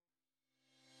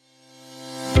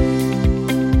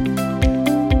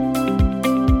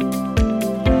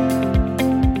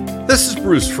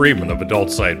Bruce Friedman of Adult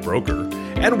Site Broker,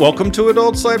 and welcome to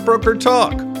Adult Site Broker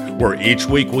Talk, where each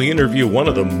week we interview one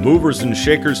of the movers and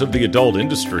shakers of the adult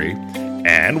industry,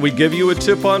 and we give you a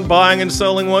tip on buying and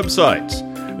selling websites.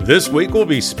 This week we'll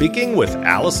be speaking with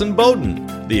Allison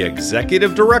Bowden, the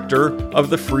Executive Director of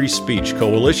the Free Speech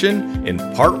Coalition, in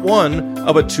part one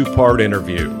of a two-part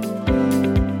interview.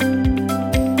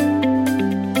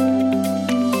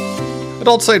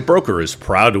 Adult Site Broker is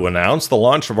proud to announce the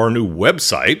launch of our new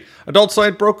website, Adult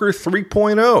Site Broker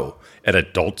 3.0, at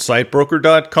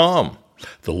adultsitebroker.com.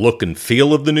 The look and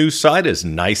feel of the new site is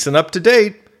nice and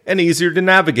up-to-date and easier to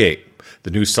navigate.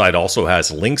 The new site also has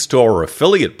links to our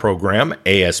affiliate program,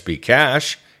 ASB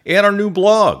Cash, and our new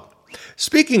blog.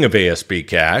 Speaking of ASB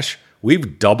Cash,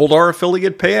 we've doubled our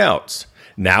affiliate payouts.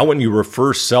 Now when you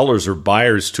refer sellers or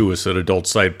buyers to us at Adult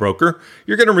Site Broker,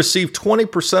 you're going to receive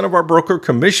 20% of our broker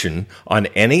commission on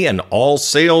any and all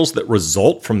sales that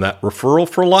result from that referral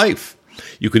for life.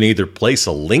 You can either place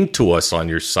a link to us on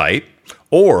your site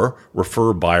or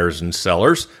refer buyers and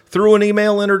sellers through an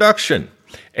email introduction.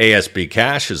 ASB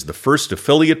Cash is the first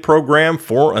affiliate program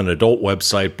for an adult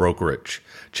website brokerage.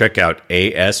 Check out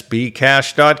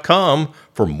asbcash.com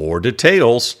for more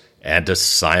details and to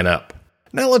sign up.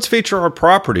 Now let's feature our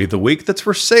property of the week that's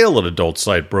for sale at Adult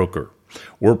Site Broker.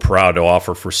 We're proud to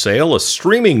offer for sale a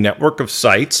streaming network of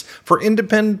sites for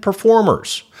independent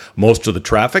performers. Most of the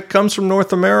traffic comes from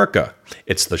North America.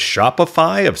 It's the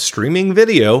Shopify of streaming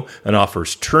video and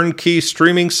offers turnkey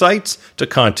streaming sites to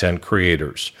content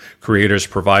creators. Creators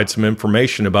provide some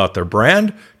information about their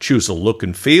brand, choose a look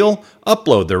and feel,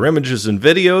 upload their images and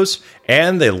videos,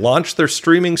 and they launch their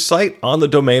streaming site on the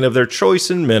domain of their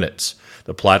choice in minutes.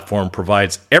 The platform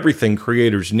provides everything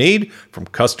creators need, from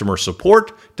customer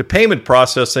support to payment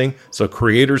processing, so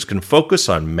creators can focus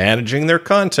on managing their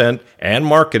content and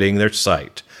marketing their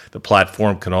site. The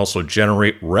platform can also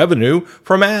generate revenue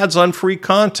from ads on free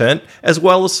content, as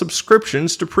well as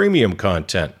subscriptions to premium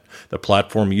content. The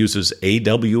platform uses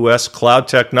AWS cloud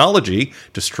technology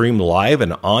to stream live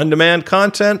and on-demand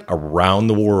content around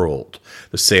the world.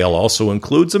 The sale also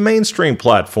includes a mainstream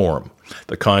platform.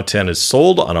 The content is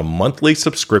sold on a monthly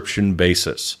subscription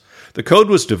basis. The code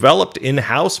was developed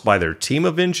in-house by their team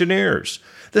of engineers.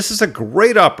 This is a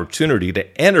great opportunity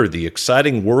to enter the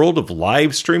exciting world of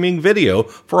live streaming video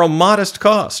for a modest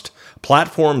cost.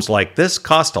 Platforms like this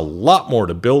cost a lot more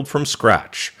to build from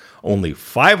scratch, only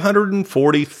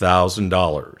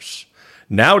 $540,000.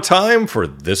 Now time for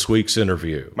this week's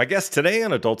interview. My guest today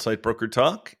on Adult Site Broker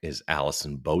Talk is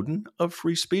Allison Bowden of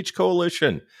Free Speech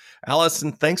Coalition.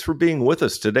 Allison, thanks for being with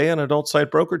us today on Adult Site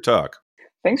Broker Talk.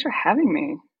 Thanks for having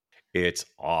me. It's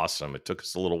awesome. It took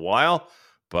us a little while,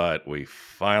 but we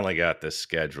finally got this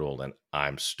scheduled, and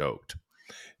I'm stoked.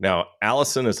 Now,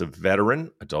 Allison is a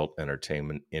veteran adult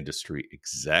entertainment industry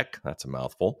exec, that's a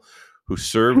mouthful, who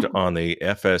served on the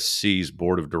FSC's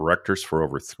board of directors for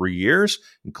over 3 years,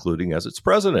 including as its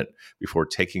president, before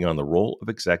taking on the role of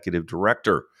executive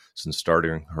director. Since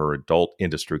starting her adult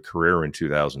industry career in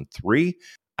 2003,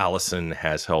 Allison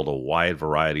has held a wide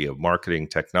variety of marketing,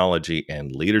 technology,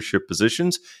 and leadership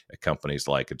positions at companies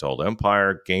like Adult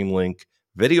Empire, GameLink,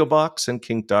 VideoBox, and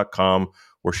Kink.com,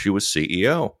 where she was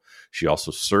CEO. She also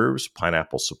serves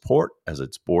Pineapple Support as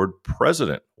its board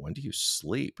president. When do you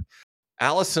sleep?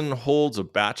 Allison holds a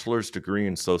bachelor's degree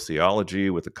in sociology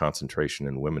with a concentration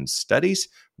in women's studies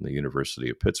from the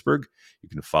University of Pittsburgh. You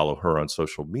can follow her on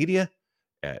social media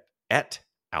at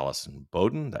Allison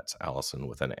Bowden. That's Allison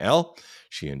with an L.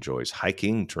 She enjoys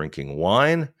hiking, drinking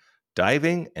wine,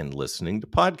 diving, and listening to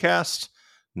podcasts.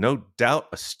 No doubt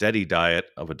a steady diet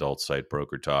of Adult Site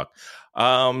Broker Talk.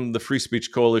 The Free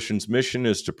Speech Coalition's mission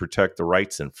is to protect the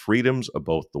rights and freedoms of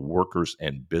both the workers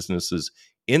and businesses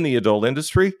in the adult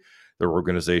industry. Their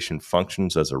organization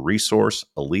functions as a resource,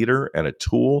 a leader, and a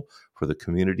tool for the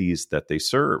communities that they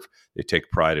serve. They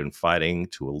take pride in fighting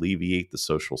to alleviate the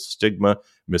social stigma,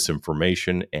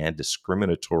 misinformation, and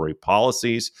discriminatory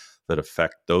policies that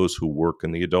affect those who work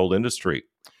in the adult industry.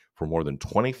 For more than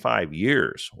 25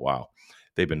 years, wow,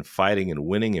 they've been fighting and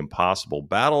winning impossible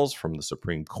battles from the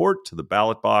Supreme Court to the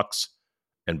ballot box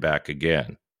and back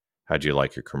again. How'd you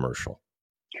like your commercial?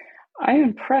 I'm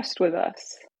impressed with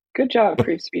us. Good job,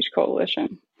 Free Speech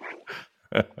Coalition.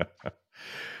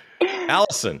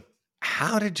 Allison,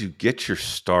 how did you get your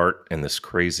start in this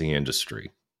crazy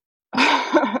industry?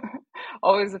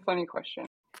 Always a funny question.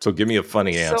 So give me a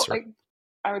funny answer.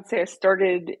 I would say I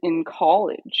started in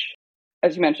college.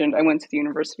 As you mentioned, I went to the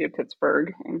University of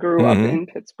Pittsburgh and grew up in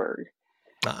Pittsburgh.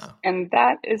 And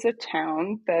that is a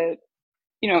town that,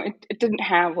 it didn't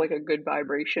have like a good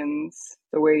vibrations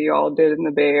the way you all did in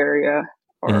the Bay Area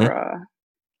or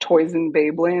Toys in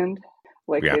Babeland.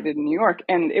 like Yeah. they did in New York.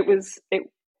 And it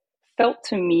felt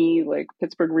to me like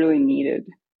Pittsburgh really needed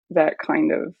that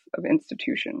kind of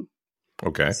institution.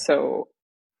 Okay. So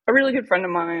a really good friend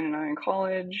of mine and I in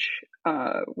college,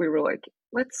 we were like,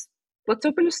 let's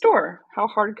open a store. How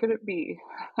hard could it be?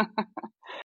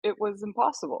 It was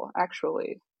impossible,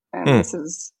 actually. And this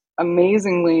is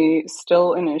amazingly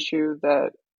still an issue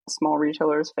that small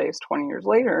retailers face 20 years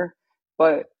later.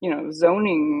 But,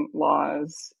 zoning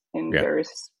laws in Yeah.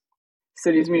 various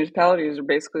cities, municipalities are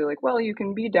basically like, well, you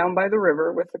can be down by the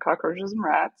river with the cockroaches and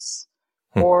rats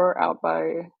or out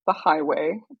by the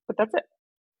highway, but that's it.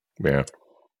 Yeah.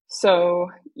 So,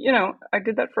 I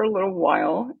did that for a little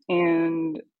while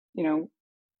and,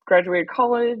 graduated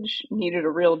college, needed a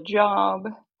real job,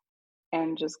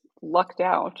 and just lucked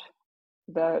out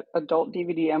that Adult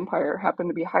DVD Empire happened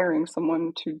to be hiring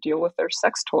someone to deal with their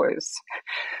sex toys.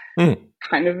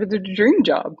 Kind of the dream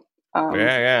job.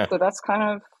 Yeah. So that's kind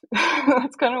of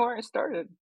that's kind of where I started.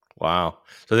 Wow.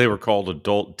 So they were called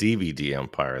Adult DVD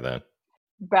Empire then.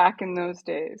 Back in those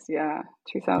days, yeah,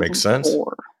 2004. Makes sense.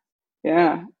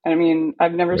 Yeah, I mean,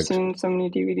 I've never seen so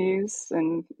many DVDs,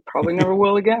 and probably never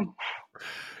will again.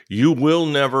 You will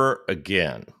never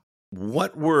again.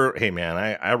 Hey man,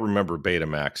 I remember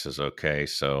Betamaxes, okay?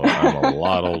 So I'm a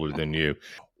lot older than you.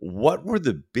 What were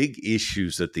the big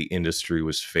issues that the industry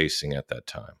was facing at that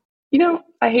time?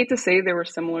 I hate to say they were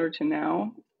similar to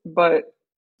now, but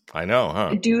I know, huh?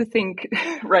 I do think,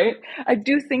 right? I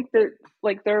do think that,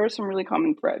 like, there are some really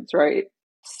common threads, right?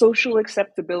 Social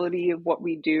acceptability of what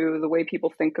we do, the way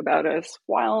people think about us,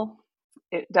 while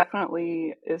it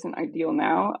definitely isn't ideal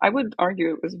now, I would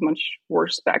argue it was much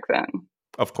worse back then.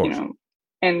 Of course.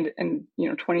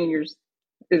 20 years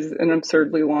is an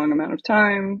absurdly long amount of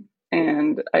time,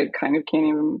 and I kind of can't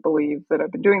even believe that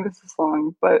I've been doing this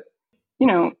long, but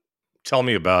tell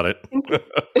me about it.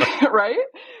 Right?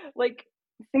 Like,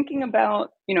 thinking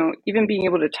about, even being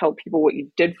able to tell people what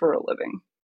you did for a living,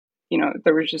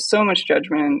 there was just so much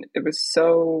judgment. It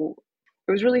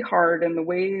was really hard. And the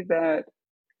way that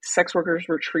sex workers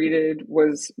were treated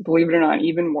was, believe it or not,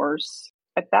 even worse.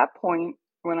 At that point,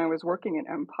 when I was working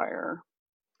at Empire,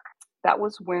 that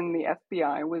was when the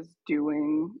FBI was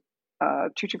doing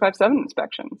 2257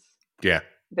 inspections. Yeah.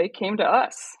 They came to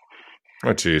us.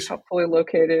 Oh, geez. Helpfully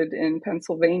located in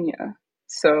Pennsylvania.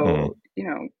 So,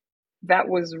 that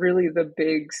was really the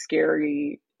big,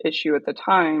 scary issue at the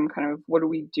time. Kind of, what do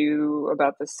we do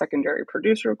about the secondary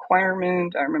producer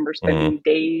requirement? I remember spending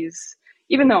days,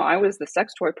 even though I was the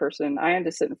sex toy person, I had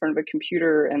to sit in front of a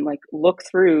computer and like look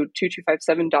through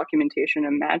 2257 documentation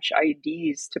and match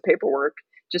IDs to paperwork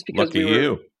just because Lucky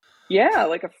you. Yeah,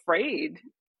 like afraid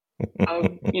of,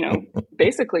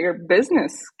 basically your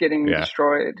business getting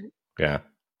destroyed. Yeah.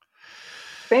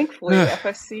 Thankfully,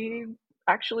 FSC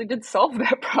actually did solve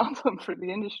that problem for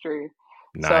the industry.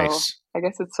 Nice. So I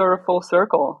guess it's sort of full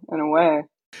circle in a way.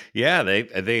 Yeah,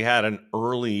 they had an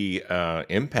early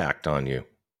impact on you.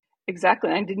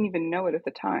 Exactly. I didn't even know it at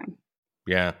the time.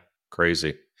 Yeah,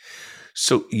 crazy.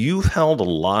 So you've held a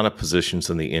lot of positions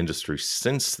in the industry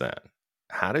since then.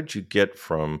 How did you get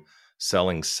from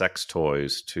selling sex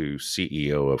toys to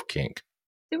CEO of Kink?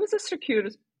 It was a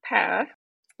circuitous path,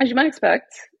 as you might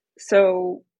expect.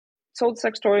 So, sold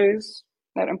sex toys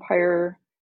at Empire,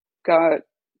 got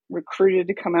recruited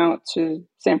to come out to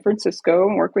San Francisco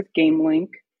and work with GameLink.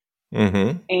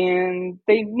 And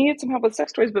they needed some help with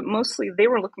sex toys, but mostly they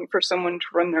were looking for someone to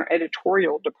run their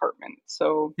editorial department.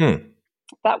 So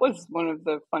that was one of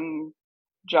the fun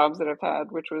jobs that I've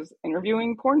had, which was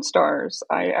interviewing porn stars.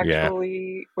 I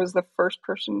actually was the first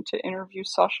person to interview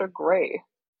Sasha Grey.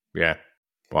 Yeah.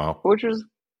 Wow. Which was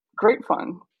great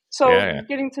fun. So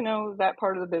getting to know that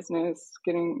part of the business,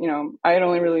 I had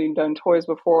only really done toys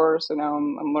before, so now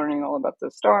I'm learning all about the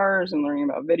stars and learning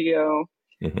about video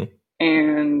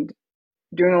and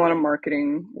doing a lot of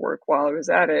marketing work while I was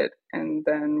at it. And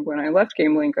then when I left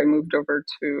GameLink, I moved over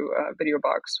to Video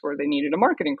Box where they needed a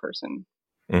marketing person.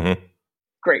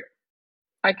 Great.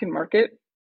 I can market.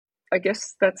 I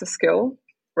guess that's a skill,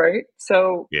 right?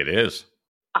 So it is.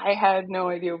 I had no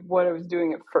idea what I was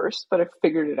doing at first, but I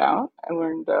figured it out. I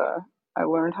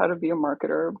learned how to be a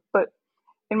marketer. But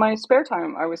in my spare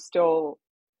time, I was still,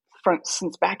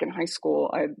 since back in high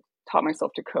school, I taught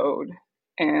myself to code,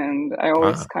 and I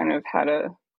always kind of had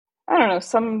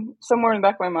somewhere in the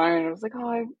back of my mind, I was like,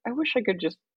 oh, I wish I could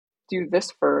just do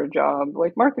this for a job.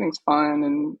 Like, marketing's fun,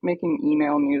 and making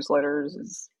email newsletters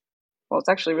it's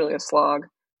actually really a slog,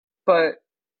 but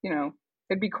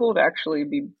it'd be cool to actually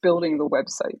be building the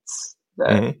websites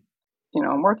that,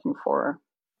 I'm working for.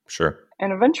 Sure.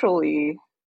 And eventually,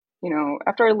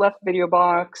 after I left Video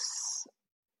Box,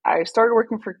 I started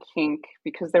working for Kink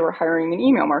because they were hiring an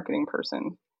email marketing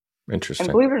person. And Interesting.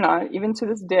 believe it or not, even to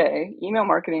this day, email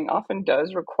marketing often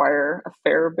does require a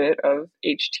fair bit of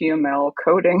HTML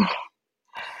coding.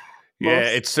 Yeah,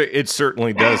 it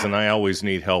certainly does, and I always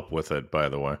need help with it, by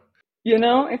the way.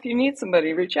 If you need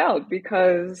somebody, reach out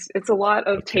because it's a lot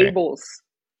of Okay. tables.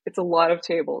 It's a lot of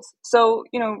tables. So,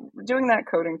 doing that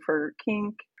coding for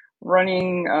Kink,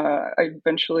 running, I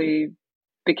eventually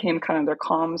became kind of their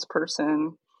comms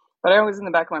person. But I always in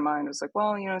the back of my mind was like,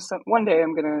 well, one day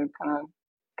I'm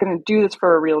gonna do this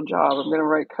for a real job. I'm gonna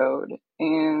write code.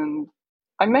 And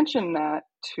I mentioned that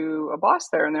to a boss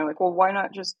there, and they're like, well, why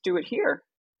not just do it here?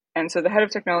 And so the head of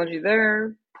technology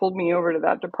there pulled me over to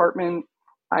that department.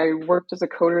 I worked as a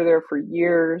coder there for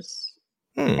years,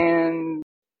 and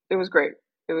it was great.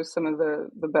 It was some of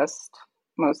the best,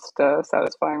 most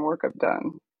satisfying work I've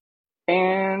done.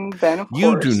 And then, of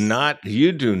course,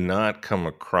 you do not come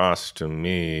across to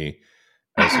me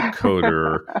as a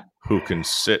coder who can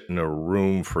sit in a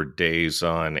room for days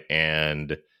on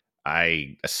end.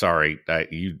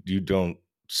 You don't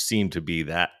seem to be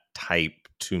that type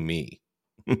to me.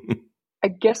 I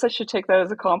guess I should take that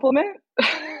as a compliment.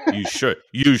 You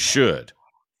should.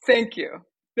 Thank you.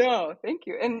 No, thank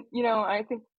you. And I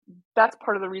think that's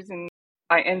part of the reason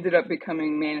I ended up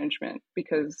becoming management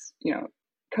because,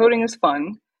 coding is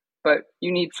fun, but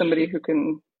you need somebody who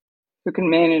can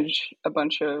manage a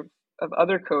bunch of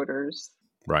other coders.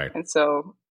 Right. And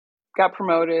so got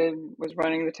promoted, was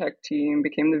running the tech team,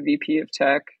 became the VP of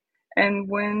tech. And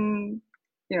when,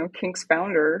 Kink's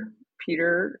founder,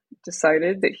 Peter,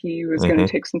 decided that he was going to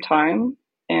take some time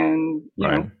and,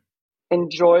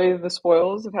 enjoy the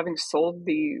spoils of having sold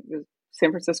the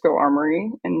San Francisco Armory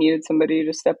and needed somebody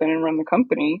to step in and run the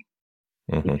company,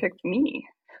 he picked me.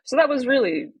 So that was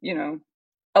really,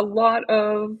 a lot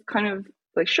of kind of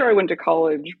like, sure, I went to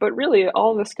college, but really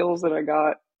all the skills that I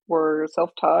got were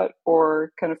self-taught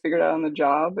or kind of figured out on the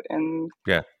job. And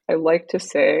yeah, I like to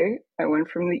say I went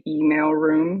from the email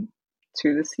room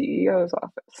to the CEO's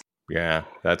office. Yeah,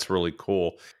 that's really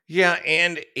cool. Yeah,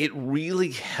 and it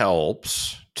really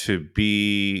helps to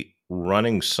be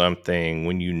running something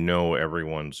when you know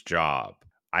everyone's job.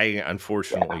 I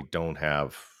unfortunately don't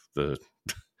have the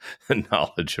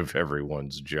knowledge of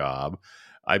everyone's job.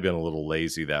 I've been a little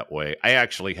lazy that way. I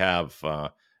actually have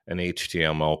an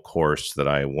HTML course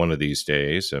that one of these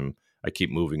days, and I keep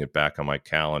moving it back on my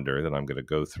calendar that I'm going to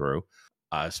go through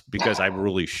because I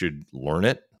really should learn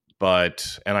it.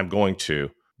 And I'm going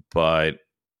to. But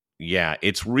yeah,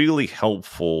 it's really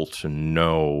helpful to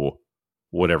know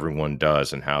what everyone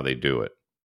does and how they do it.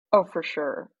 Oh, for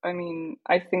sure. I mean,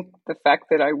 I think the fact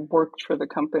that I worked for the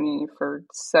company for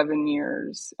 7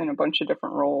 years in a bunch of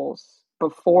different roles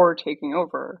before taking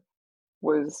over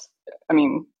was, I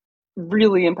mean,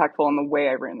 really impactful on the way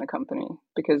I ran the company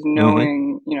because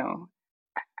knowing,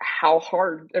 how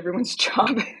hard everyone's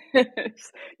job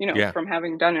is, from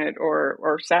having done it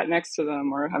or sat next to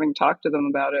them or having talked to them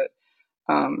about it.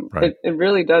 It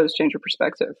really does change your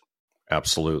perspective.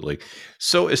 Absolutely.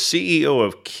 So as CEO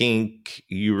of Kink,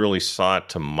 you really sought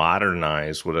to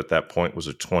modernize what at that point was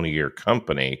a 20-year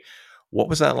company. What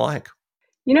was that like?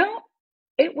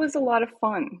 It was a lot of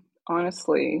fun,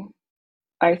 honestly.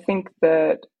 I think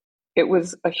that it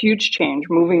was a huge change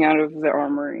moving out of the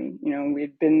Armory. We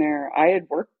had been there. I had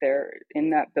worked there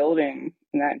in that building,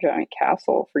 in that giant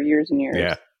castle for years and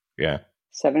years. Yeah.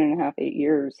 7.5, 8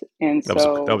 years. And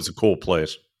that was a cool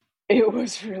place. It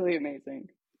was really amazing.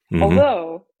 Mm-hmm.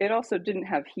 Although it also didn't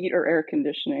have heat or air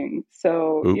conditioning.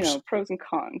 So, pros and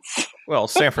cons. Well,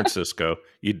 San Francisco,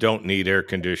 you don't need air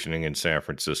conditioning in San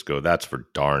Francisco. That's for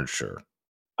darn sure.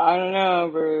 I don't know,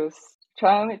 Bruce.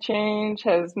 Climate change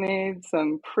has made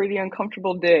some pretty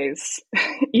uncomfortable days,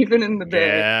 even in the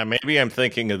Bay. Yeah, maybe I'm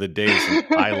thinking of the days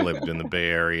when I lived in the Bay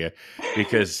Area,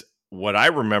 because what I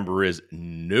remember is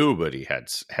nobody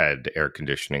had air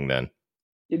conditioning then.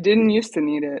 You didn't used to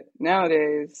need it.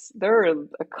 Nowadays, there are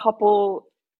a couple,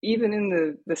 even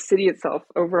in the city itself,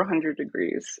 over 100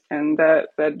 degrees, and that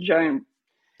giant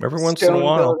every once in a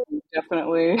while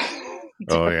definitely.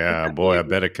 Oh yeah, boy, I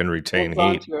bet it can retain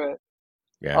heat. It.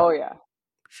 Yeah. Oh yeah.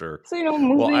 Sure. So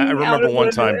moving. Well, I remember one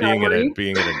time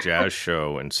being at a jazz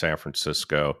show in San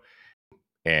Francisco,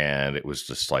 and it was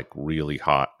just like really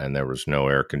hot, and there was no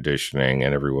air conditioning,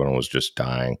 and everyone was just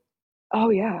dying. Oh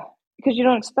yeah, because you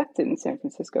don't expect it in San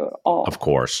Francisco at all. Of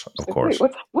course.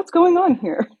 Wait, what's going on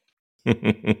here?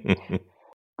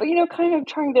 But kind of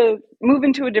trying to move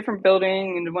into a different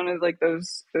building, into one of like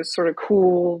those sort of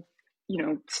cool,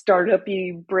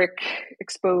 startup-y brick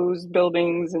exposed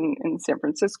buildings in San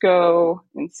Francisco,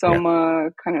 in Soma,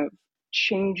 kind of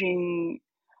changing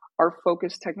are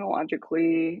focused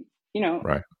technologically.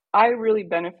 Right. I really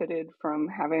benefited from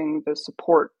having the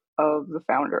support of the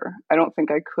founder. I don't think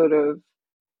I could have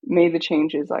made the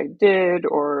changes I did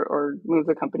or moved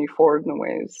the company forward in the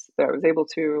ways that I was able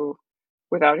to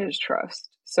without his trust.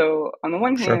 So on the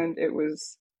one Sure. hand, it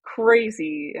was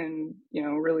crazy and,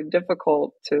 really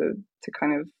difficult to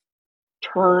kind of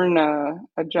turn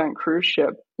a giant cruise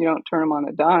ship. You don't turn them on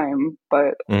a dime,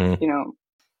 but, Mm-hmm.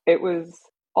 it was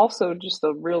also just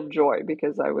a real joy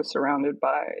because I was surrounded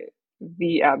by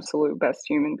the absolute best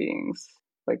human beings.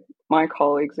 Like my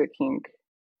colleagues at Kink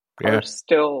are Yeah.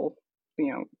 still,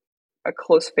 a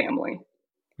close family.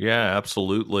 Yeah,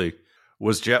 absolutely.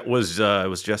 Was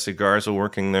Jesse Garza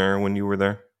working there when you were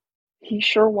there? He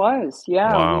sure was.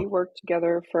 Yeah, Wow. we worked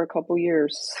together for a couple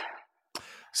years.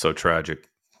 So tragic.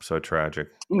 So tragic.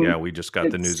 Mm, Yeah, we just got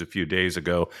the news It's a few days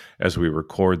ago as we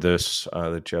record this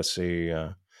that Jesse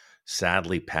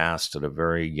sadly passed at a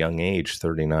very young age,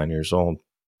 39 years old.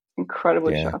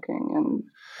 incredibly Yeah. shocking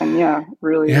and yeah,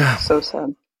 really Yeah. so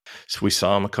sad. So we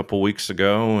saw him a couple weeks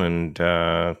ago, and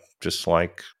just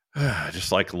like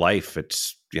just like life,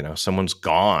 it's someone's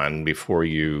gone before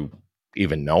you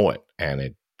even know it,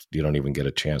 and you don't even get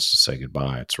a chance to say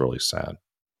goodbye. It's really sad.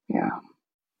 Yeah.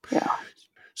 Yeah.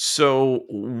 So,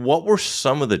 what were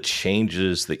some of the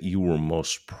changes that you were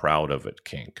most proud of at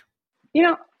Kink? You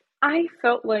know, I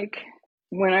felt like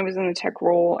when I was in the tech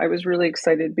role, I was really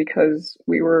excited because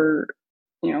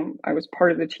I was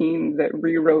part of the team that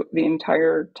rewrote the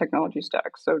entire technology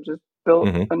stack. So just built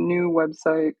Hmm. a new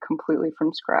website completely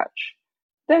from scratch.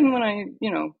 Then when I,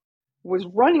 was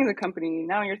running the company,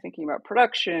 now you're thinking about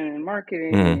production and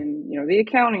marketing Hmm. and, the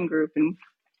accounting group. And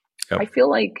I Yep. feel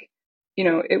like,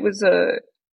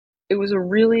 it was a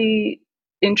really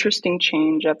interesting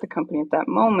change at the company at that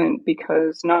moment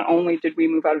because not only did we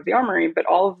move out of the armory, but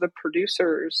all of the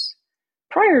producers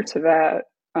prior to that,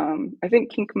 I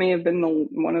think Kink may have been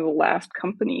one of the last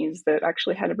companies that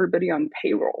actually had everybody on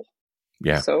payroll.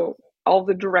 Yeah. So all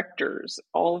the directors,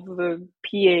 all of the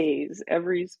PAs,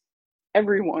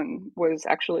 everyone was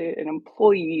actually an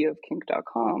employee of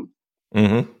Kink.com.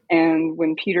 Hmm. And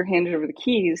when Peter handed over the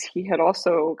keys, he had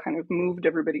also kind of moved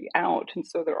everybody out. And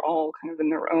so they're all kind of in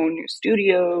their own new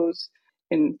studios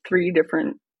in 3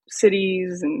 different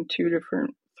cities and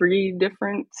 3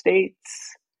 different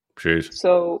states. Jeez,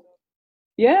 So,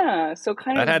 yeah, so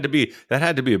kind of that had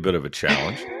to be a bit of a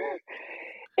challenge.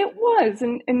 it was.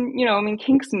 And, I mean,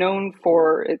 Kink's known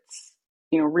for its,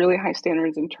 really high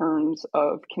standards in terms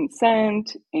of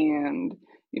consent and,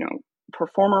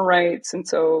 performer rights. And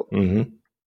so Hmm.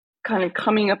 kind of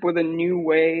coming up with a new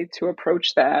way to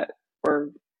approach that where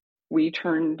we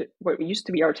turned what used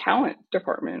to be our talent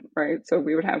department, right? So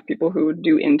we would have people who would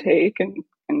do intake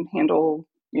and handle,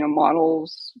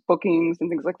 models, bookings and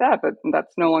things like that, but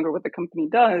that's no longer what the company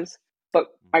does. But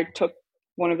I took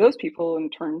one of those people and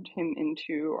turned him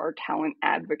into our talent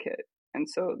advocate. And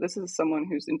so this is someone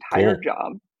whose entire Cool.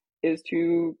 job is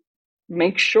to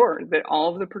make sure that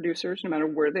all of the producers, no matter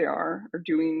where they are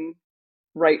doing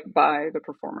right by the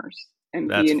performers and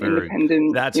be That's an very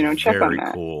independent, that's check on very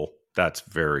that. cool. That's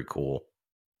very cool.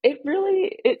 It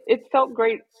really it felt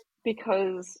great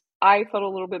because I felt a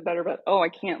little bit better about, oh, I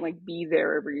can't like be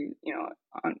there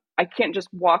I can't just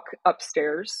walk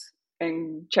upstairs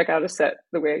and check out a set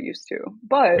the way I used to.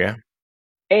 But Yeah.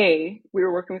 A, we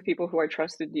were working with people who I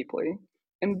trusted deeply.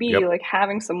 And B, Yep. like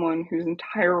having someone whose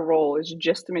entire role is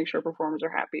just to make sure performers are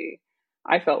happy.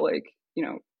 I felt like,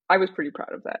 I was pretty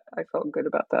proud of that. I felt good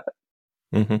about that.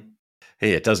 Hmm.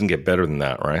 Hey, it doesn't get better than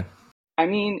that, right? I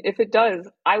mean, if it does,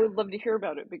 I would love to hear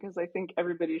about it because I think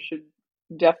everybody should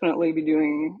definitely be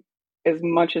doing as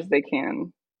much as they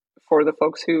can for the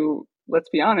folks who, let's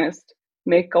be honest,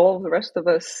 make all of the rest of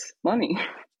us money.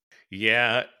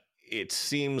 Yeah, it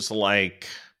seems like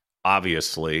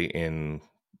obviously in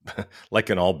like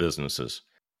in all businesses,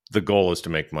 the goal is to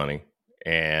make money.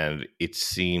 And it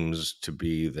seems to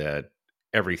be that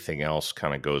everything else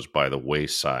kind of goes by the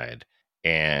wayside.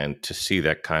 And to see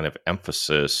that kind of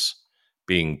emphasis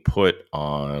being put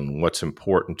on what's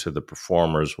important to the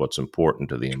performers, what's important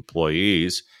to the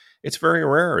employees, it's very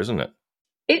rare, isn't it?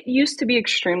 It used to be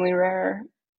extremely rare.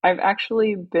 I've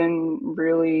actually been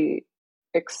really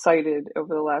excited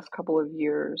over the last couple of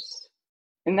years.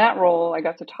 In that role, I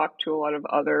got to talk to a lot of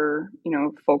other,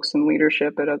 folks in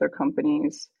leadership at other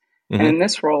companies. And in Hmm.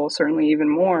 this role, certainly even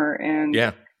more. And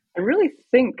Yeah. I really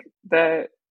think that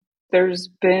there's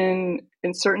been,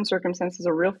 in certain circumstances,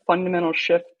 a real fundamental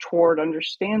shift toward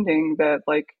understanding that,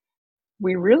 like,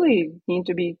 we really need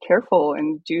to be careful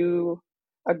and do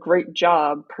a great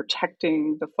job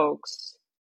protecting the folks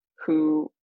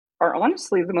who are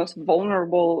honestly the most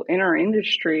vulnerable in our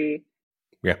industry.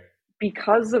 Yeah.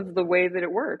 Because of the way that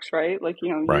it works, right? Like,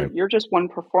 Right. you're just one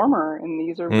performer, and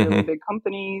these are really big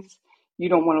companies. You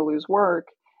don't want to lose work.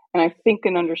 And I think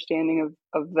an understanding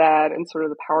of that and sort of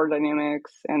the power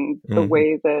dynamics and the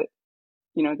way that,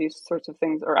 these sorts of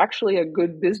things are actually a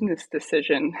good business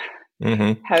decision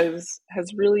has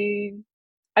really,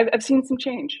 I've seen some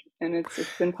change, and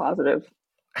it's been positive.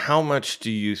 How much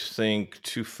do you think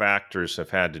two factors have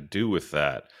had to do with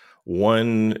that?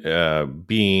 One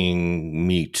being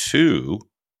Me Too,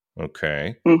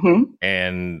 okay,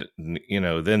 and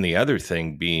then the other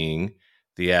thing being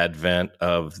the advent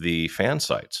of the fan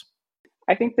sites.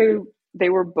 I think they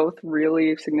were both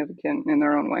really significant in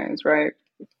their own ways, right?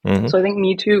 So I think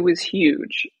Me Too was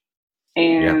huge,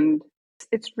 and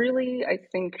it's really, I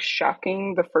think,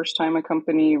 shocking the first time a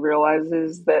company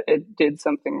realizes that it did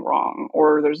something wrong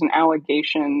or there's an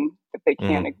allegation that they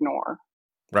can't ignore.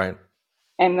 Right.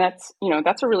 And that's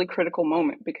a really critical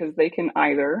moment, because they can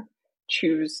either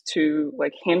choose to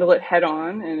like handle it head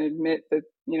on and admit that,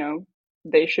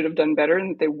 they should have done better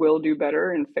and that they will do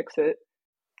better and fix it,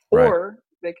 Right. or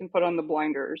they can put on the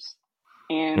blinders,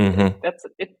 and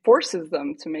it forces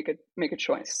them to make a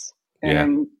choice. And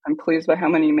Yeah. I'm pleased by how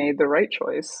many made the right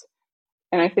choice.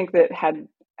 And I think that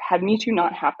had Me Too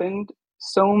not happened,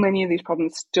 so many of these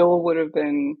problems still would have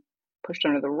been pushed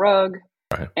under the rug,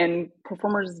 Right. and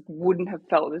performers wouldn't have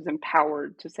felt as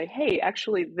empowered to say, hey,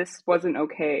 actually, this wasn't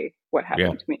okay, what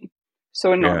happened to me.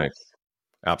 So enormous.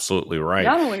 Yeah. Absolutely right.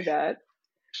 Not only that,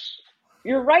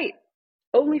 you're right.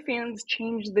 OnlyFans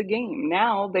changed the game.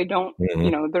 Now they don't,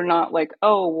 they're not like,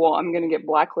 oh, well, I'm going to get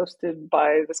blacklisted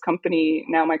by this company.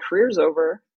 Now my career's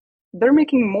over. They're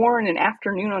making more in an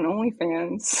afternoon on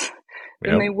OnlyFans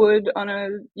than they would on a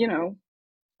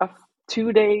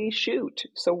 2-day shoot.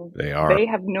 So they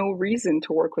have no reason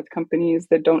to work with companies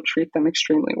that don't treat them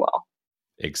extremely well.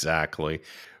 Exactly.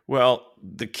 Well,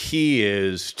 the key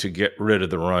is to get rid of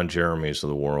the Ron Jeremys of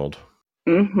the world.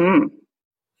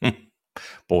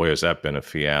 Boy, has that been a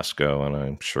fiasco, and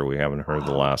I'm sure we haven't heard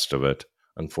the last of it,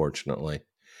 unfortunately.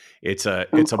 It's a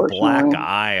black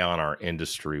eye on our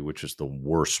industry, which is the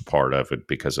worst part of it,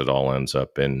 because it all ends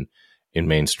up in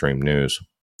mainstream news.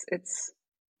 It's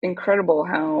incredible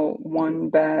how one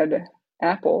bad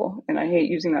apple, and I hate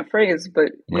using that phrase,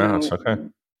 but it's okay.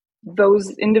 Those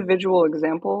individual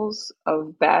examples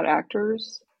of bad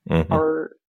actors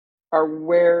are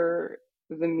where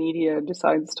the media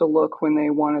decides to look when they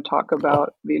want to talk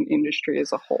about the industry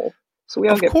as a whole. So we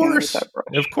all get painted with that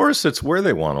brush. Of course, it's where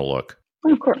they want to look.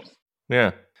 Of course.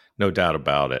 Yeah, no doubt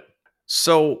about it.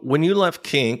 So when you left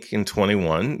Kink in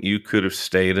 21, you could have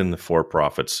stayed in the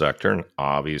for-profit sector and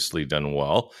obviously done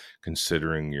well,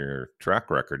 considering your track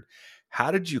record.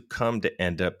 How did you come to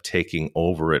end up taking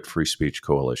over at Free Speech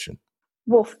Coalition?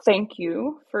 Well, thank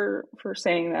you for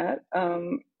saying that.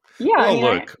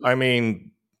 I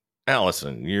mean,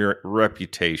 Allison, your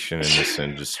reputation in this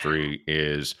industry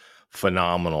is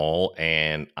phenomenal,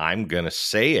 and I'm going to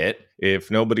say it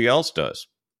if nobody else does.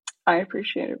 I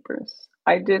appreciate it, Bruce.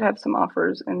 I did have some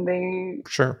offers, and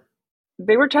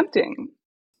they were tempting.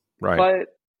 Right. But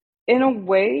in a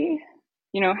way,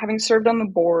 having served on the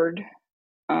board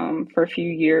for a few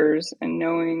years and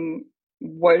knowing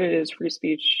what it is Free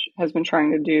Speech has been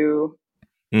trying to do,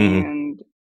 and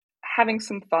having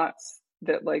some thoughts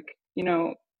that,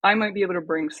 I might be able to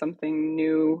bring something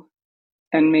new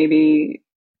and maybe,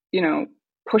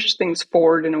 push things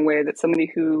forward in a way that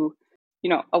somebody who,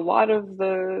 a lot of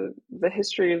the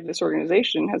history of this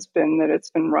organization has been that it's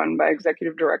been run by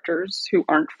executive directors who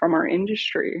aren't from our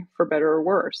industry, for better or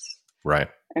worse. Right.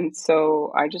 And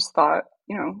so I just thought,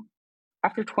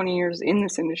 after 20 years in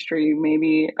this industry,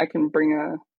 maybe I can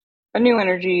bring a new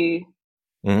energy,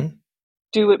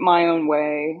 do it my own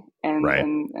way,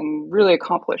 and really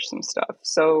accomplish some stuff.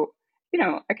 So,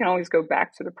 I can always go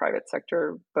back to the private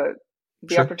sector, but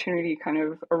the opportunity kind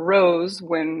of arose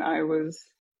when I was,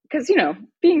 because,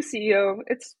 being CEO,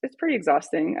 it's pretty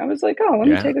exhausting. I was like, oh, let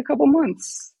me take a couple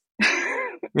months,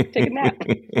 take a nap.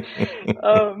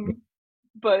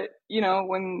 But,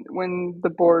 when the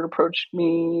board approached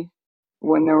me,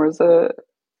 when there was the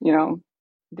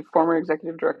former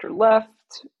executive director left,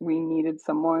 we needed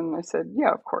someone. I said,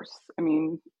 yeah, of course. I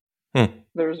mean,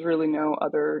 there's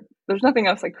nothing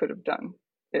else I could have done.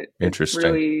 It's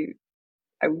really,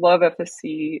 I love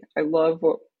FSC. I love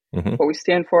what we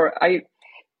stand for.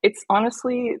 It's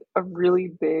honestly a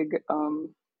really big,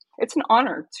 it's an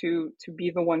honor to be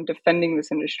the one defending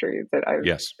this industry that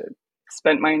I've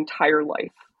spent my entire life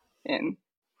in.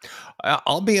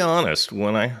 I'll be honest,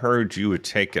 when I heard you had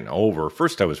taken over,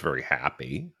 first I was very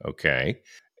happy, okay?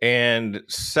 And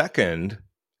second,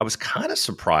 I was kind of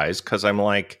surprised because I'm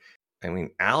like, I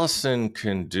mean, Allison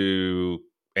can do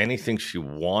anything she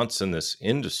wants in this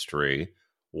industry.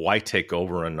 Why take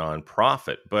over a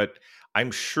nonprofit? But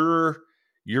I'm sure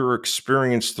your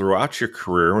experience throughout your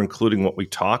career, including what we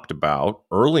talked about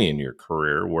early in your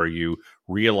career, where you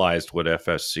realized what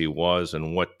FSC was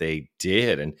and what they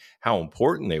did and how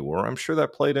important they were, I'm sure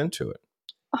that played into it.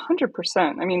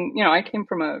 100%. I mean, I came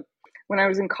from when I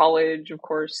was in college, of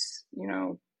course,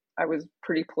 I was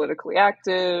pretty politically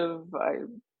active. I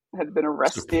had been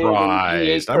arrested in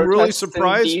Surprised. G8 I'm really protests in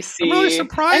surprised. I'm really DC. I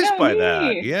surprised know, by that.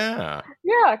 me. Yeah.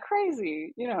 Yeah,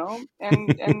 crazy,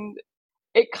 and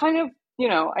it kind of,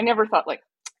 I never thought like,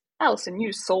 Allison,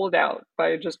 you sold out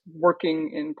by just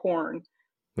working in porn.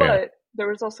 Yeah. But there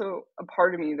was also a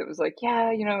part of me that was like,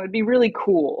 yeah, it'd be really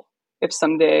cool if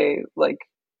someday like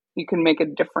you can make a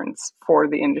difference for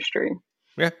the industry.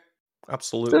 Yeah, So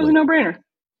absolutely. it was a no-brainer.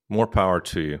 More power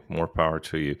to you. More power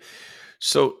to you.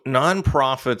 So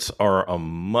nonprofits are a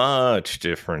much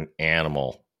different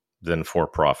animal than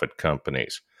for-profit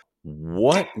companies.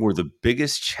 What were the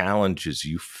biggest challenges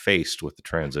you faced with the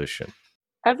transition?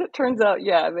 As it turns out,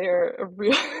 yeah,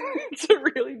 it's a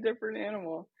really different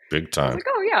animal. Big I was time. like,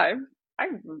 oh yeah, I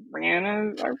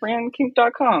ran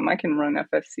kink.com. I can run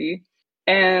FSC.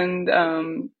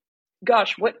 And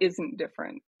gosh, what isn't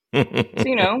different?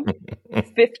 So,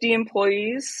 50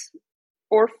 employees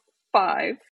or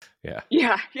 5. Yeah.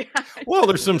 Yeah. Well,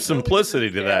 there's some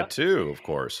simplicity to that too, of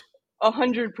course.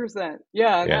 100%.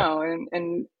 Yeah, no.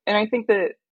 And I think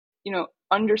that,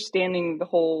 understanding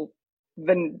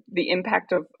the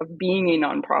impact of being a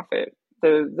nonprofit,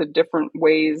 the different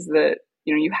ways that,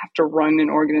 you have to run an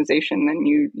organization than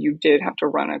you did have to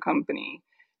run a company,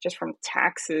 just from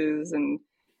taxes. And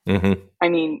I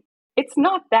mean, it's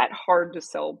not that hard to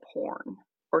sell porn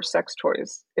or sex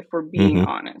toys, if we're being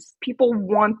honest. People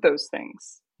want those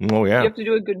things. Oh, yeah. You have to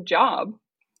do a good job.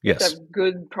 Yes. To have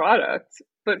good product.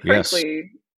 But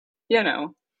frankly,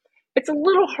 it's a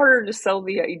little harder to sell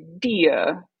the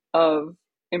idea of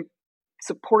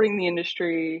supporting the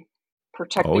industry,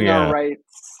 protecting our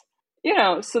rights.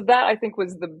 So that I think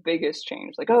was the biggest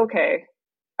change. Like, okay,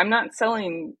 I'm not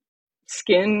selling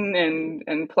skin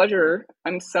and pleasure.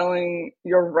 I'm selling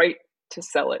your right to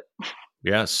sell it.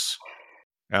 Yes,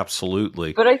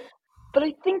 absolutely. But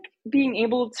I think being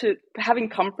able to, having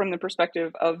come from the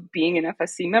perspective of being an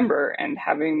FSC member and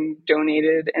having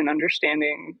donated and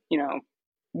understanding,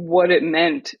 what it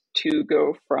meant to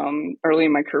go from early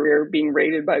in my career being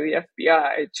raided by the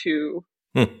FBI to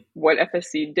what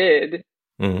FSC did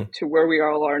to where we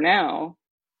all are now.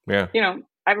 Yeah. I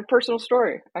have a personal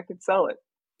story. I could sell it.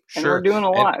 Sure. And we're doing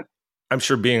a lot. And I'm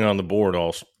sure being on the board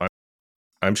also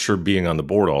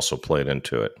played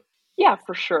into it. Yeah,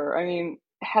 for sure. I mean,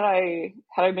 had I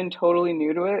been totally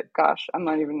new to it, gosh,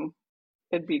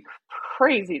 it'd be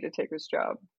crazy to take this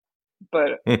job.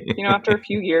 But, after a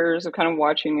few years of kind of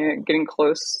watching it, getting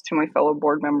close to my fellow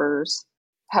board members,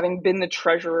 having been the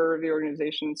treasurer of the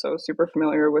organization, so super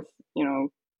familiar with,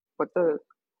 what the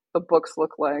books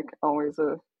look like, always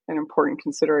an important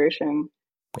consideration.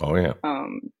 Oh, yeah.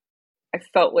 I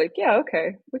felt like, yeah,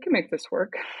 okay, we can make this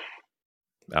work.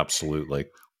 Absolutely.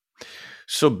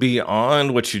 So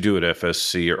beyond what you do at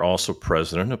FSC, you're also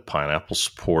president of Pineapple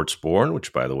Supports Board,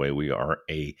 which, by the way, we are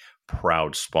a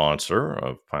proud sponsor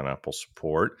of Pineapple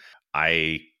Support.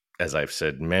 As I've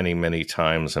said many, many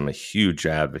times, I'm a huge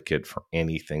advocate for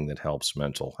anything that helps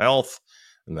mental health.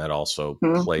 And that also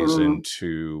plays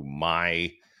into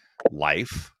my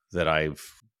life, that I've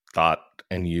thought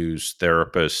and used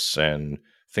therapists and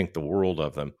think the world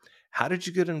of them. How did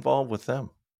you get involved with them?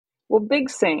 Well, big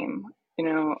same.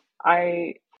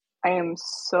 I am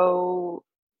so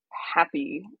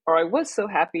happy, or I was so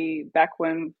happy back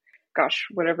when, gosh,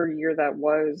 whatever year that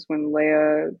was, when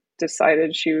Leah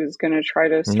decided she was going to try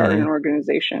to start an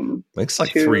organization. It's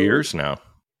like 3 years now.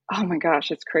 Oh my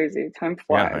gosh, it's crazy. Time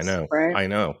flies. Yeah, I know. Right? I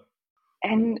know.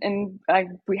 And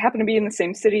we happen to be in the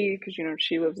same city because,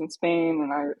 she lives in Spain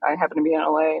and I happen to be in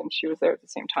LA, and she was there at the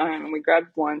same time, and we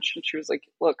grabbed lunch, and she was like,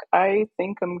 look, I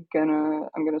think I'm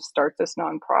gonna start this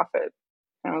nonprofit.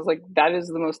 And I was like, that is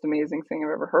the most amazing thing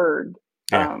I've ever heard.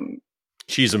 Yeah.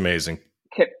 She's amazing.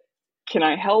 Can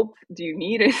I help? Do you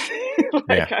need it?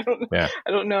 I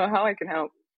don't know how I can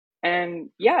help. And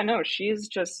she's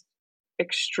just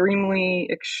extremely,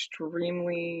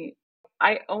 extremely,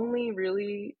 I only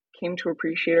really came to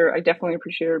appreciate her. I definitely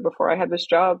appreciated her before I had this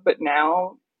job, but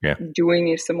now doing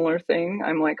a similar thing,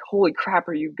 I'm like, holy crap,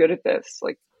 are you good at this?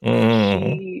 Like,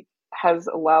 she has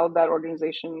allowed that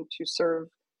organization to serve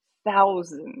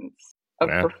thousands of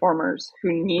performers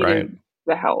who needed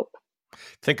the help.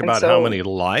 Think And about how so many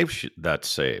lives that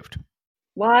saved.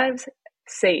 lives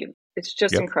saved. It's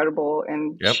just Yep. incredible.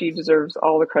 And Yep. she deserves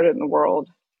all the credit in the world.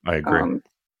 I agree.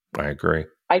 I agree.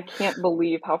 I can't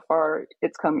believe how far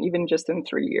it's come, even just in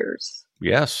 3 years.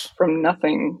 Yes. From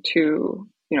nothing to,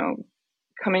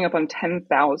 coming up on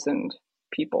 10,000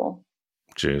 people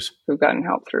Jeez. who've gotten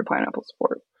help through Pineapple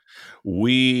Support.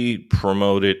 We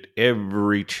promote it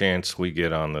every chance we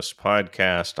get on this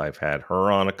podcast. I've had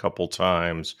her on a couple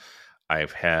times.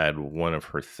 I've had one of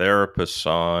her therapists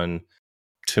on.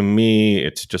 To me,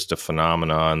 it's just a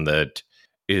phenomenon that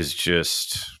is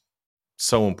just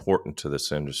so important to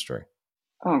this industry.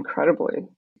 Oh, incredibly.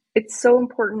 It's so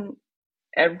important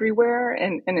everywhere.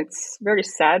 And it's very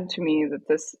sad to me that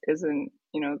this isn't,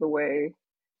 the way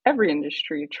every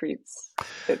industry treats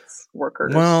its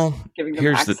workers, giving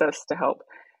them access to help,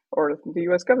 or the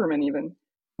U.S. government even.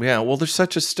 Yeah, well, there's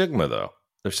such a stigma, though.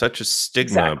 There's such a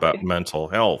stigma about mental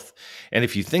health. And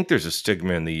if you think there's a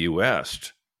stigma in the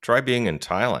U.S., try being in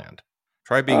Thailand.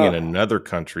 Try being in another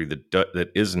country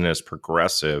that isn't as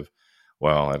progressive.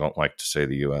 Well, I don't like to say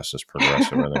the U.S. is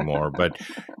progressive anymore, but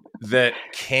that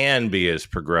can be as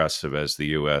progressive as the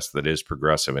U.S., that is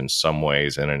progressive in some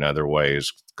ways and in other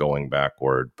ways going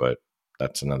backward. But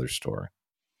that's another story.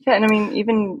 Yeah, and I mean,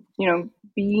 even,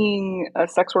 being a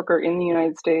sex worker in the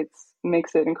United States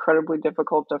makes it incredibly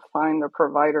difficult to find a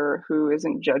provider who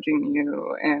isn't judging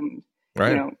you. And,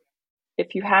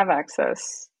 if you have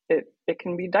access, it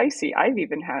can be dicey. I've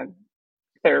even had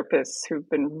therapists who've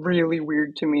been really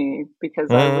weird to me because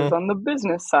I was on the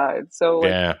business side. So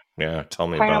yeah, tell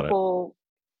me about it.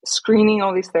 Screening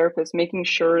all these therapists, making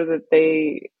sure that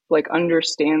they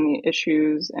understand the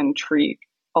issues and treat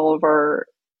all of our,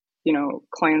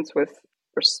 clients with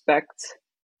respect.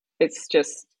 It's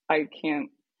just, I can't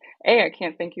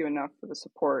thank you enough for the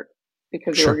support,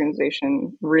 because the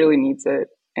organization really needs it.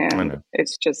 And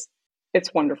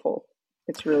it's wonderful.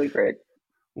 It's really great.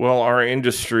 Well, our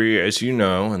industry, as you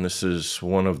know, and this is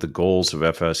one of the goals of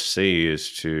FSC,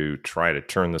 is to try to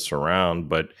turn this around,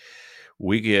 but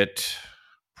we get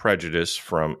prejudice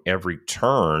from every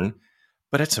turn.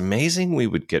 But it's amazing we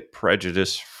would get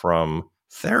prejudice from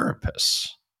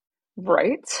therapists.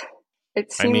 Right?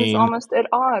 It seems almost at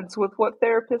odds with what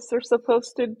therapists are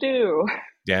supposed to do.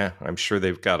 Yeah, I'm sure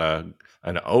they've got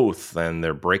an oath, and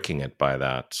they're breaking it by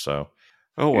that. So,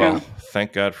 oh well,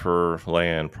 Thank God for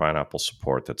Leah and Pineapple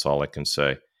Support. That's all I can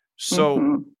say.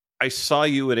 So, I saw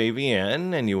you at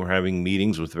AVN, and you were having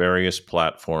meetings with various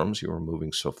platforms. You were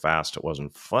moving so fast, it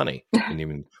wasn't funny. Didn't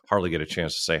even hardly get a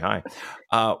chance to say hi.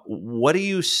 What do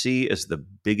you see as the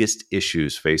biggest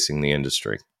issues facing the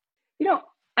industry?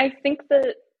 I think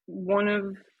that one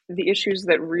of the issues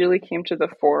that really came to the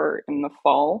fore in the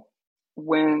fall,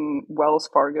 when Wells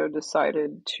Fargo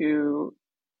decided to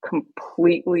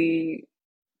completely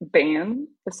ban,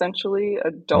 essentially,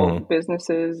 adult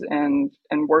businesses and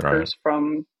workers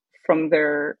from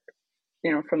their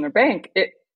from their bank,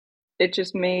 it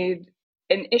just made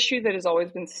an issue that has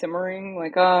always been simmering,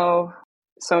 like, oh,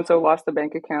 so-and-so lost a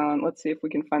bank account, let's see if we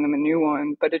can find them a new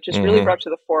one. But it just really brought to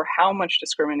the fore how much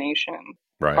discrimination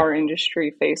our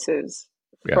industry faces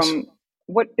from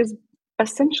what is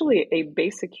essentially a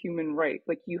basic human right.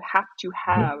 Like, you have to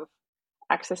have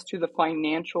access to the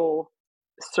financial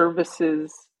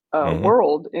services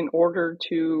world in order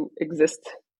to exist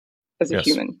as a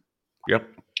human. Yep.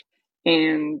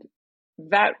 And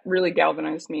that really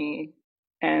galvanized me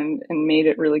and made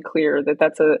it really clear that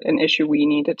that's an issue we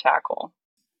need to tackle.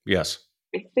 Yes.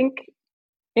 I think,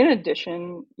 in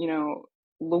addition,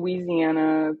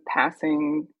 Louisiana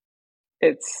passing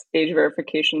its age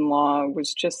verification law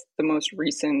was just the most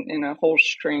recent in a whole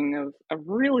string of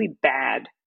really bad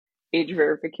age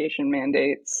verification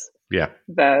mandates. Yeah.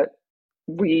 That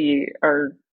we're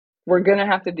going to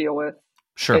have to deal with.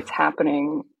 Sure. It's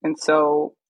happening. And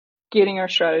so, getting our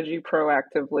strategy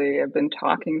proactively, I've been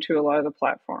talking to a lot of the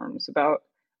platforms about,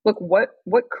 look, what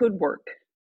could work?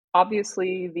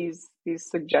 Obviously, these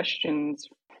suggestions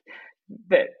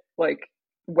that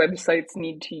websites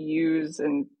need to use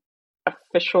an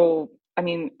official,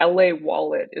 LA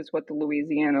Wallet is what the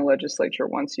Louisiana legislature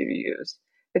wants you to use.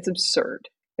 It's absurd.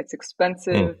 It's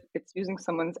expensive. It's using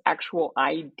someone's actual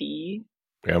ID.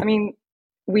 Yep.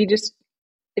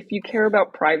 If you care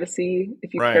about privacy,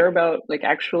 if you care about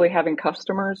actually having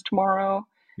customers tomorrow,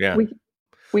 we can't.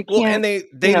 Well, and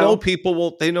they know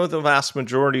people they know the vast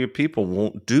majority of people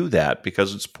won't do that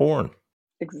because it's porn.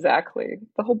 Exactly.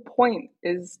 The whole point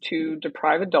is to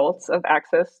deprive adults of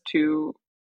access to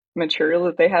material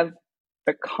that they have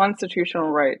the constitutional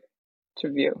right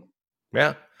to view.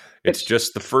 Yeah. It's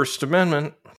just the First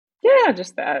Amendment. Yeah,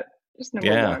 just that. Just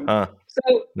number one.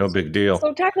 So no big deal.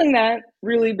 So tackling that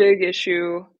really big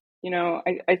issue,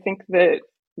 I think that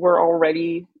we're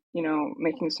already,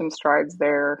 making some strides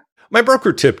there. My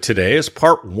broker tip today is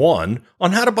part 1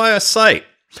 on how to buy a site.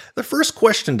 The first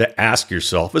question to ask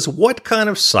yourself is, what kind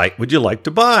of site would you like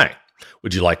to buy?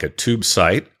 Would you like a tube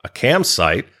site, a cam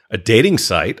site, a dating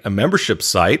site, a membership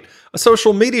site, a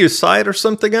social media site, or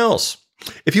something else?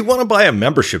 If you want to buy a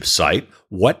membership site,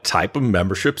 what type of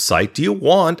membership site do you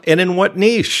want and in what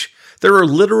niche? There are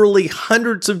literally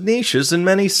hundreds of niches and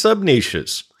many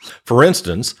sub-niches. For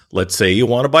instance, let's say you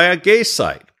want to buy a gay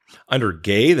site. Under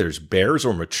gay, there's bears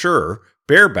or mature,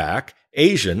 bareback,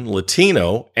 Asian,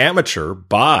 Latino, amateur,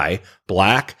 bi,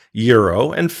 black,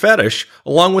 Euro, and fetish,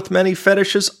 along with many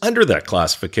fetishes under that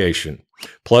classification.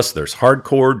 Plus, there's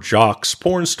hardcore, jocks,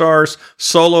 porn stars,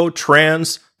 solo,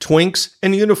 trans, twinks,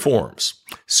 and uniforms.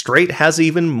 Straight has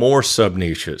even more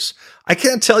sub-niches. I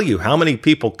can't tell you how many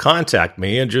people contact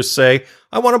me and just say,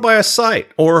 I want to buy a site,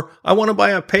 or I want to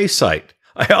buy a pay site.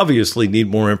 I obviously need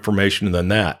more information than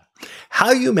that.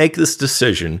 How you make this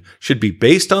decision should be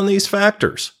based on these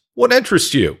factors. What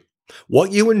interests you?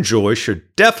 What you enjoy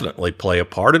should definitely play a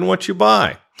part in what you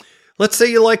buy. Let's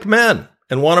say you like men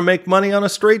and want to make money on a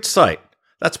straight site.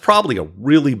 That's probably a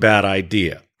really bad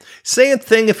idea. Same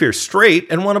thing if you're straight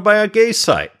and want to buy a gay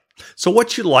site. So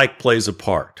what you like plays a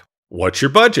part. What's your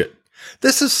budget?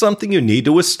 This is something you need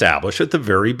to establish at the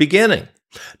very beginning.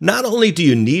 Not only do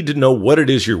you need to know what it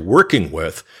is you're working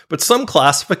with, but some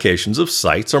classifications of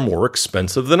sites are more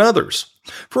expensive than others.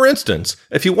 For instance,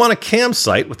 if you want a cam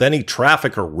site with any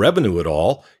traffic or revenue at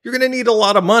all, you're going to need a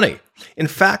lot of money. In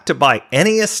fact, to buy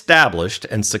any established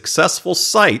and successful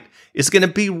site is going to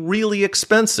be really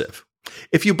expensive.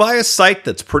 If you buy a site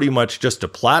that's pretty much just a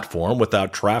platform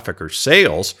without traffic or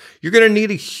sales, you're going to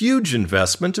need a huge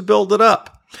investment to build it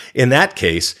up. In that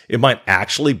case, it might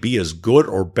actually be as good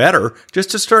or better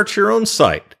just to start your own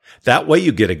site. That way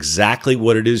you get exactly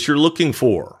what it is you're looking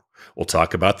for. We'll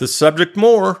talk about this subject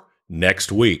more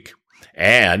next week.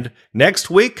 And next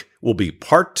week will be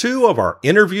part 2 of our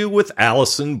interview with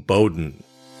Allison Bowden.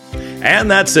 And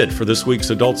that's it for this week's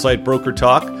Adult Site Broker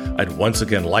Talk. I'd once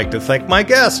again like to thank my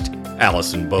guest,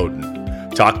 Allison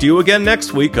Bowden. Talk to you again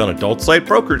next week on Adult Site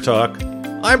Broker Talk.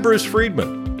 I'm Bruce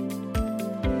Friedman.